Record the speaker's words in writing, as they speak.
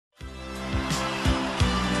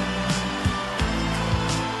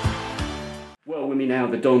with me now,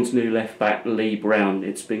 the Dons' new left-back, Lee Brown.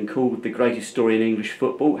 It's been called the greatest story in English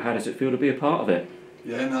football. How does it feel to be a part of it?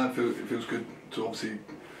 Yeah, no, it feels good to obviously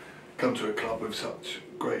come to a club with such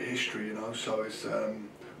great history, you know. So it's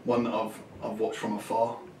one that I've watched from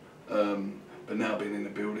afar, but now being in the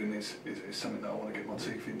building is something that I want to get my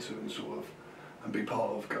teeth into and be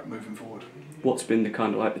part of moving forward. What's been the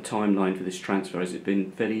kind of like the timeline for this transfer? Has it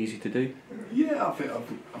been fairly easy to do? Yeah, I think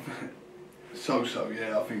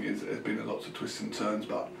yeah, I think there's been lots of twists and turns,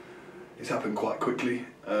 but it's happened quite quickly.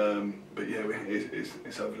 But yeah,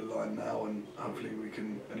 it's over the line now, and hopefully we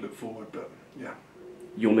can look forward. But yeah.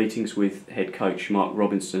 Your meetings with head coach Mark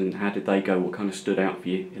Robinson, how did they go? What kind of stood out for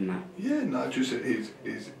you in that? Yeah, no, just his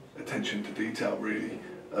attention to detail really.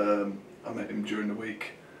 I met him during the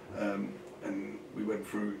week, and we went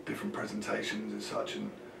through different presentations and such,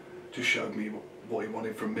 and just showed me what he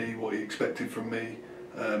wanted from me, what he expected from me,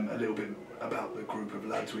 a little bit about the group of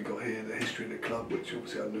lads we got here, the history of the club, which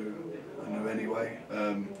obviously I knew anyway.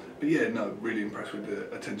 But yeah, no, really impressed with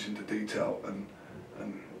the attention to detail, and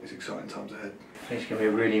it's exciting times ahead. I think it's going to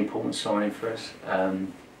be a really important signing for us.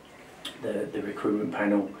 The recruitment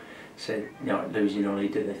panel said, you know, losing Ollie,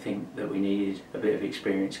 do they think that we needed a bit of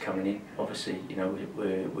experience coming in? Obviously, you know,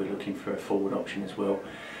 we're looking for a forward option as well.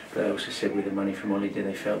 But they also said with the money from Ollie,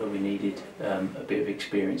 they felt that we needed a bit of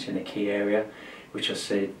experience in a key area, which I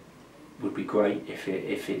said would be great if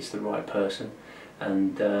it's the right person.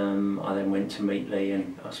 And I then went to meet Lee,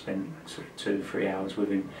 and I spent sort of 2 or 3 hours with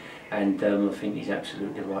him, and I think he's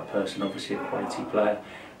absolutely the right person, obviously a quality player,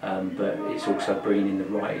 but it's also bringing in the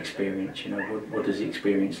right experience. You know, what does the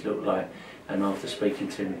experience look like? And after speaking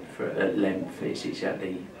to him at length, it's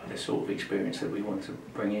exactly the sort of experience that we want to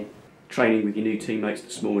bring in. Training with your new teammates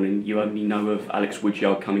this morning, you only know of Alex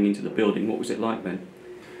Woodyard coming into the building. What was it like then?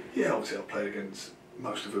 Yeah, obviously I've played against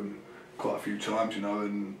most of them quite a few times, you know,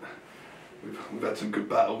 and we've had some good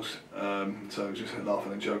battles. So it was just a laugh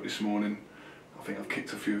and a joke this morning. I think I've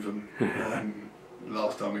kicked a few of them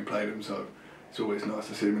last time we played them, so it's always nice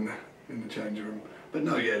to see them in the changing room. But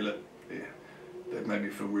no, yeah, look, yeah, they've made me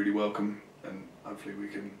feel really welcome, and hopefully we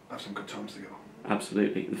can have some good times together.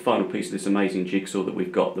 Absolutely. And the final piece of this amazing jigsaw that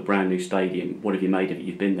we've got, the brand new stadium, what have you made of it?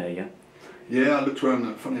 You've been there, yeah? Yeah, I looked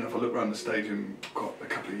around, funny enough, I looked around the stadium a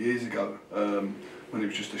couple of years ago, when it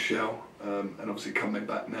was just a shell, and obviously coming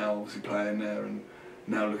back now, obviously playing there, and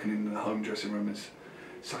now looking in the home dressing room, is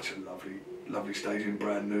such a lovely stadium,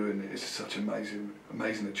 brand new, and it's such an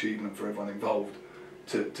amazing achievement for everyone involved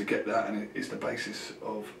to get that, and it's the basis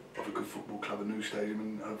of a good football club, a new stadium,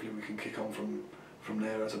 and hopefully we can kick on from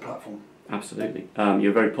there as a platform. Absolutely.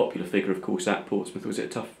 You're a very popular figure, of course, at Portsmouth. Was it a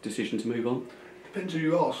tough decision to move on? Depends who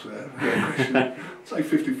you ask there. I'd say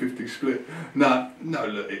 50-50 split. No,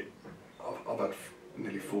 look, I've had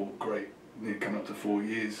nearly coming up to 4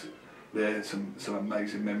 years there, some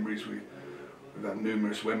amazing memories. We've had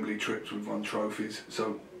numerous Wembley trips, we've won trophies,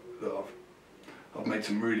 so look, I've made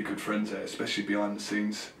some really good friends there, especially behind the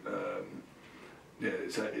scenes. Yeah,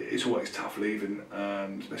 it's always tough leaving,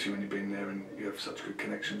 especially when you've been there and you have such good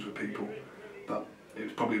connections with people. But it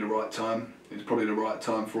was probably the right time. It was probably the right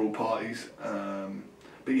time for all parties.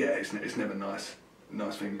 But yeah, it's never nice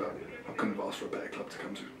thing. But I couldn't have asked for a better club to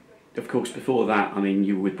come to. Of course, before that, I mean,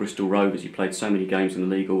 you were with Bristol Rovers. You played so many games in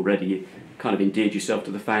the league already. You kind of endeared yourself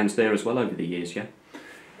to the fans there as well over the years, yeah.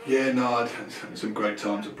 Yeah, no, I had some great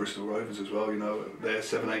times at Bristol Rovers as well. You know, there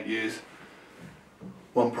 7-8 years,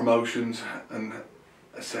 won promotions, and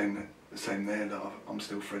the same there. That I'm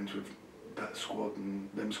still friends with that squad and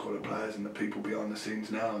them squad of players and the people behind the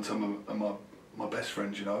scenes now, and some of my best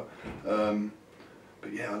friends, you know.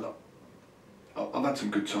 But yeah, I've had some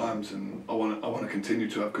good times, and I want to continue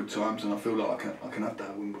to have good times, and I feel like I can have that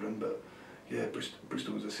at Wimbledon. But yeah,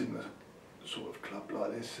 Bristol was a similar sort of club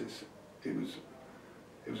like this. It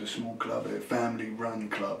was a small club, a family-run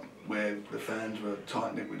club where the fans were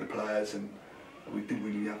tight-knit with the players, and we didn't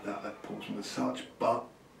really have that at Portsmouth as such. But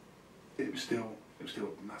it was still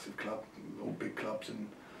a massive club, all big clubs, and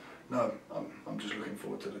no, I'm just looking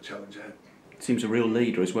forward to the challenge ahead. Seems a real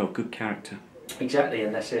leader as well, good character. Exactly,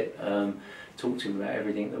 and that's it. Talk to him about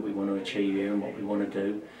everything that we want to achieve here and what we want to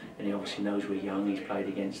do, and he obviously knows we're young. He's played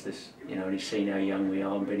against us, you know, and he's seen how young we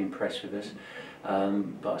are and been impressed with us.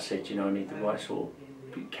 But I said, you know, I need the right sort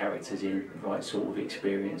of characters in, the right sort of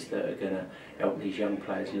experience that are going to help these young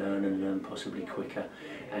players learn possibly quicker,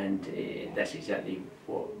 and that's exactly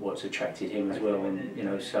what's attracted him as well. And you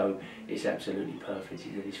know, so it's absolutely perfect.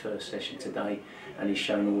 He did his first session today, and he's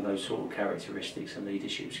shown all those sort of characteristics and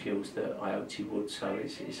leadership skills that I hoped he would. So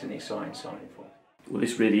it's an exciting signing for him. Well,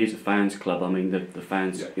 this really is a fans' club. I mean, the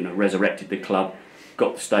fans, you know, resurrected the club.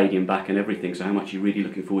 got the stadium back and everything. So how much are you really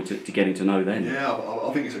looking forward to getting to know then? Yeah,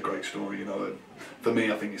 I think it's a great story. You know, for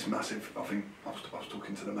me, I think it's massive. I think I was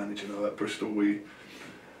talking to the manager, you know, at Bristol. We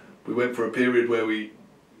went for a period where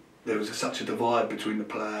there was such a divide between the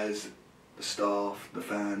players, the staff, the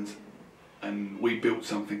fans, and we built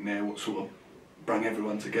something there what sort of bring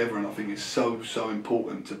everyone together. And I think it's so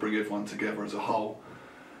important to bring everyone together as a whole.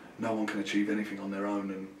 No one can achieve anything on their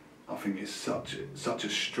own, and I think it's such a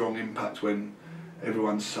strong impact when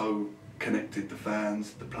everyone's so connected. The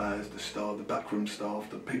fans, the players, the staff, the backroom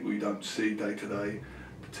staff, the people you don't see day to day,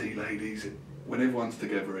 the tea ladies. When everyone's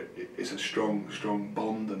together, it's a strong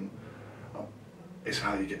bond, and it's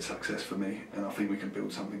how you get success for me. And I think we can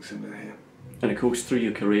build something similar here. And of course, through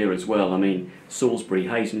your career as well, I mean, Salisbury,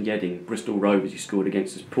 Hayes Yedding, Bristol Rovers, you scored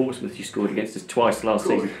against us, Portsmouth, you scored against us twice last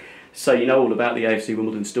season. So you know all about the AFC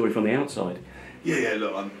Wimbledon story from the outside. Yeah,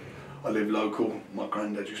 look, I live local. My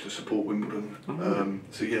granddad used to support Wimbledon. Oh.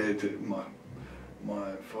 So yeah,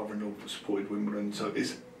 my father-in-law supported Wimbledon. So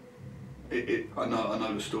I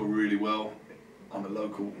know the story really well. I'm a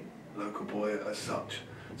local boy as such.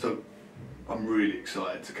 So I'm really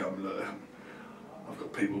excited to come. Look, I've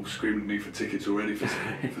got people screaming at me for tickets already for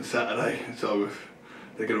Saturday, so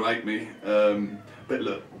they're going to hate me. But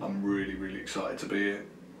look, I'm really excited to be here.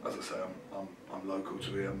 As I say, I'm local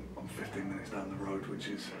to here. I'm 15 minutes down the road, which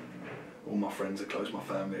is, all my friends are close, my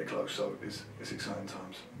family are close, so it's exciting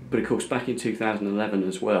times. But of course, back in 2011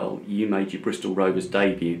 as well, you made your Bristol Rovers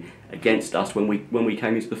debut against us when we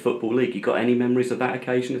came into the Football League. You got any memories of that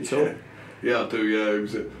occasion at all? Yeah, I do.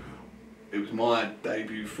 Yeah, it was my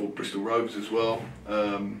debut for Bristol Rovers as well,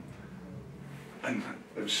 and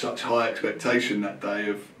there was such high expectation that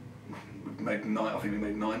day. I think we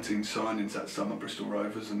made 19 signings that summer, Bristol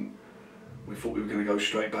Rovers, and we thought we were going to go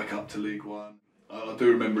straight back up to League One. I do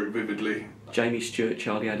remember it vividly. Jamie Stewart,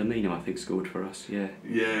 Charlie Adamino, I think, scored for us. Yeah.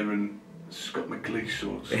 Yeah, and Scott McLeish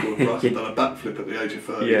scored for us and done a backflip at the age of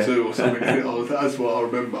 32 or something. That's what I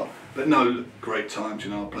remember. But no, great times. You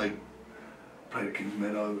know, I played at Kings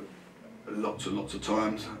Meadow lots of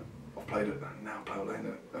times. I've played at Pale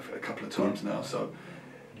Lane a couple of times now, so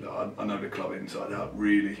look, I know the club inside out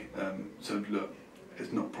really. So look,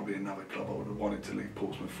 it's not probably another club I would have wanted to leave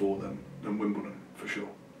Portsmouth for than Wimbledon for sure.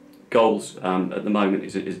 Goals at the moment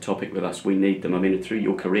is a topic with us. We need them. I mean, through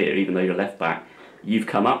your career, even though you're a left back, you've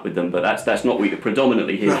come up with them, but that's not what you're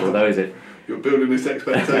predominantly here for, though, is it? You're building this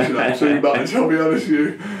expectation up too much. I'll be honest with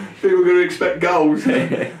you. People are going to expect goals.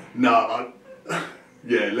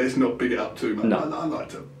 Yeah, let's not big it up too much. No. I like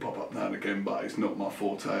to pop up now and again, but it's not my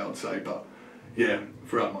forte, I'd say. But yeah,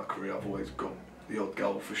 throughout my career, I've always got the odd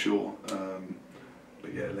goal for sure.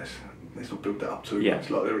 But yeah, let's not build that up too much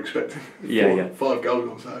like they're expecting. 5 goals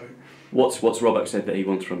or so. What's Robert said that he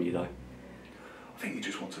wants from you though? I think he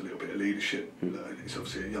just wants a little bit of leadership. It's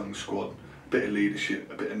obviously a young squad, a bit of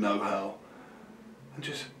leadership, a bit of know-how, and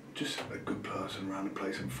just a good person around the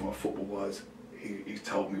place. And from a football-wise, he's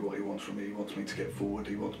told me what he wants from me. He wants me to get forward.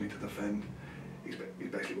 He wants me to defend. He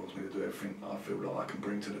basically wants me to do everything I feel like I can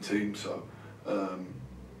bring to the team. So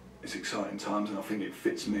it's exciting times, and I think it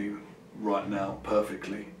fits me right now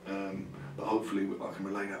perfectly. But hopefully I can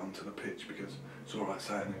relay that onto the pitch, because it's all right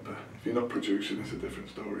saying it, but if you're not producing, it's a different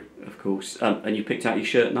story. Of course. And you picked out your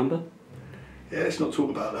shirt number? Yeah, let's not talk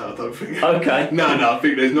about that, I don't think. Okay. No, I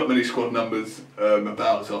think there's not many squad numbers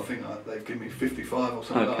about, so I think they've given me 55 or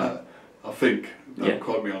something like that. I think. Don't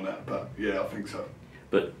quote me on that, but yeah, I think so.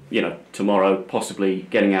 But, you know, tomorrow, possibly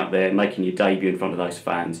getting out there, making your debut in front of those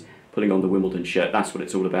fans, putting on the Wimbledon shirt, that's what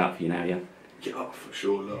it's all about for you now, yeah? Yeah, for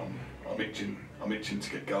sure. Look, I'm itching to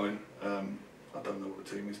get going. I don't know what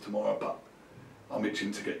the team is tomorrow, but I'm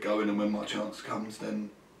itching to get going, and when my chance comes, then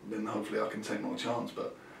hopefully I can take my chance.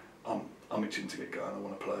 But I'm itching to get going. I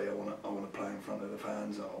want to play. I want to play in front of the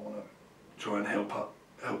fans. I want to try and help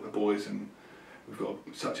the boys, and we've got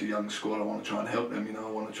such a young squad. I want to try and help them. You know,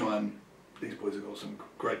 I want to try and. These boys have got some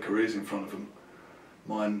great careers in front of them.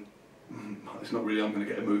 Mine, it's not really. I'm going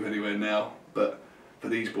to get a move anywhere now, but for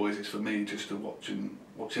these boys, it's for me just to watch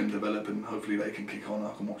them develop, and hopefully they can kick on.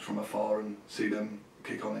 I can watch from afar and see them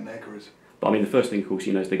kick on in their careers. But I mean, the first thing, of course,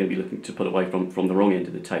 you know, is they're going to be looking to pull away from the wrong end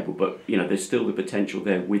of the table. But you know, there's still the potential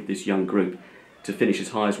there with this young group to finish as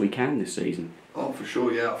high as we can this season. Oh, for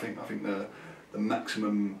sure, yeah. I think the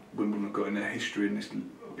maximum Wimbledon have got in their history in this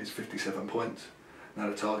is 57 points. Now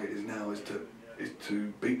the target is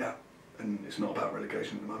to beat that, and it's not about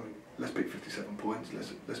relegation at the moment. Let's beat 57 points.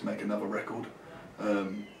 Let's make another record,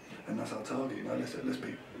 and that's our target. You know,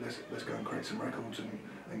 let's go and create some records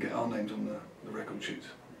and get our names on the record sheets.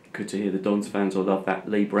 Good to hear the Dons fans will love that.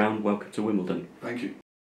 Lee Brown, welcome to Wimbledon. Thank you.